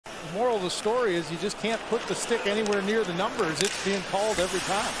moral of the story is you just can't put the stick anywhere near the numbers. It's being called every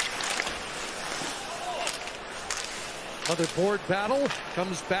time. Another board battle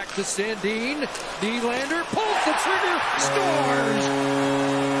comes back to Sandin. Nylander pulls the trigger, scores.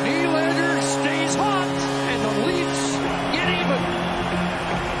 Nylander stays hot, and the Leafs get even.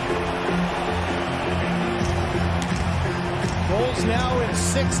 Goals now in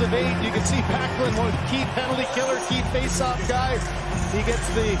 6 of 8. You can see Backlund, one key penalty killer, key face-off guy. He gets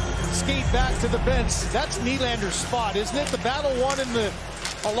the skate back to the bench. That's Nylander's spot, isn't it? The battle won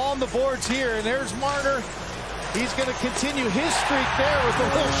along the boards here, and there's Marner. He's going to continue his streak there with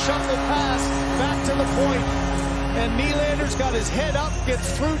a little shuffle pass back to the point. And Nylander's got his head up,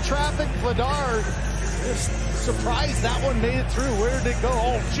 gets through traffic. Vladar just surprised that one made it through. Where did it go?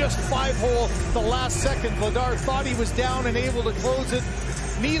 Oh, just 5-hole the last second. Vladar thought he was down and able to close it.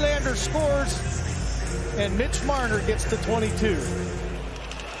 Nylander scores, and Mitch Marner gets to 22.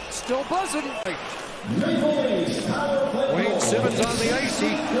 Still buzzing. Wayne Simmons on the ice.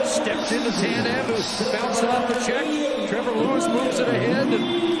 He steps into Tanev, who bounced off the check. Trevor Lewis moves it ahead,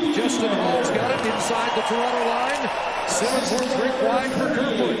 and Justin Hall's got it inside the Toronto line. Simmons works right wide for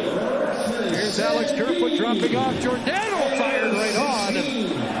Kerfoot. Here's Alex Kerfoot dropping off. Giordano fired right on, and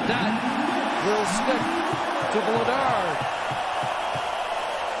that will stick to Vladar.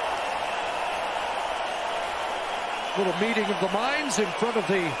 Little meeting of the minds in front of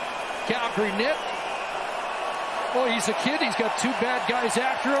the Calgary net. Well, he's a kid. He's got 2 bad guys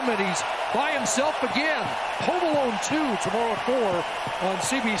after him, and he's by himself again. Home Alone 2 tomorrow at 4 on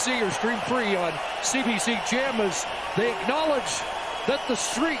CBC, or stream free on CBC Gem, as they acknowledge that the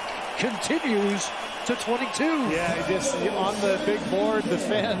streak continues to 22. Yeah, just on the big board, the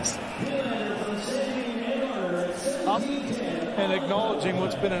fans up and acknowledging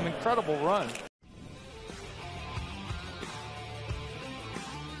what's been an incredible run.